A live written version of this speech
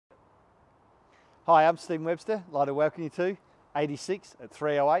Hi, I'm Stephen Webster. I'd like to welcome you to 86 at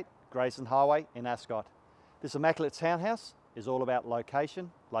 308 Grayson Highway in Ascot. This immaculate townhouse is all about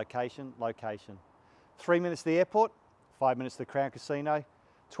location, location, location. 3 minutes to the airport, 5 minutes to the Crown Casino,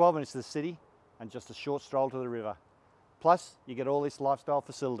 12 minutes to the city, and just a short stroll to the river. Plus, you get all these lifestyle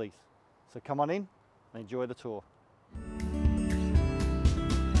facilities. So come on in and enjoy the tour.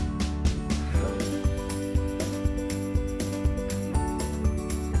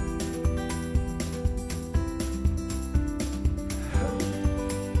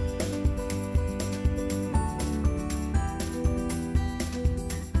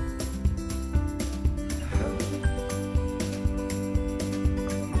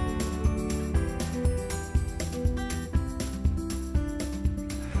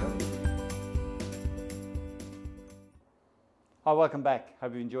 Hi, welcome back.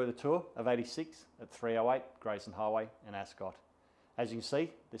 Hope you enjoyed the tour of 86 at 308 Grayson Highway in Ascot. As you can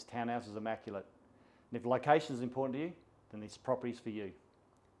see, this townhouse is immaculate. And if location is important to you, then this property is for you.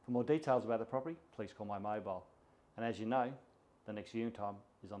 For more details about the property, please call my mobile. And as you know, the next viewing time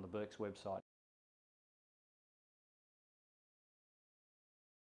is on the Burke's website.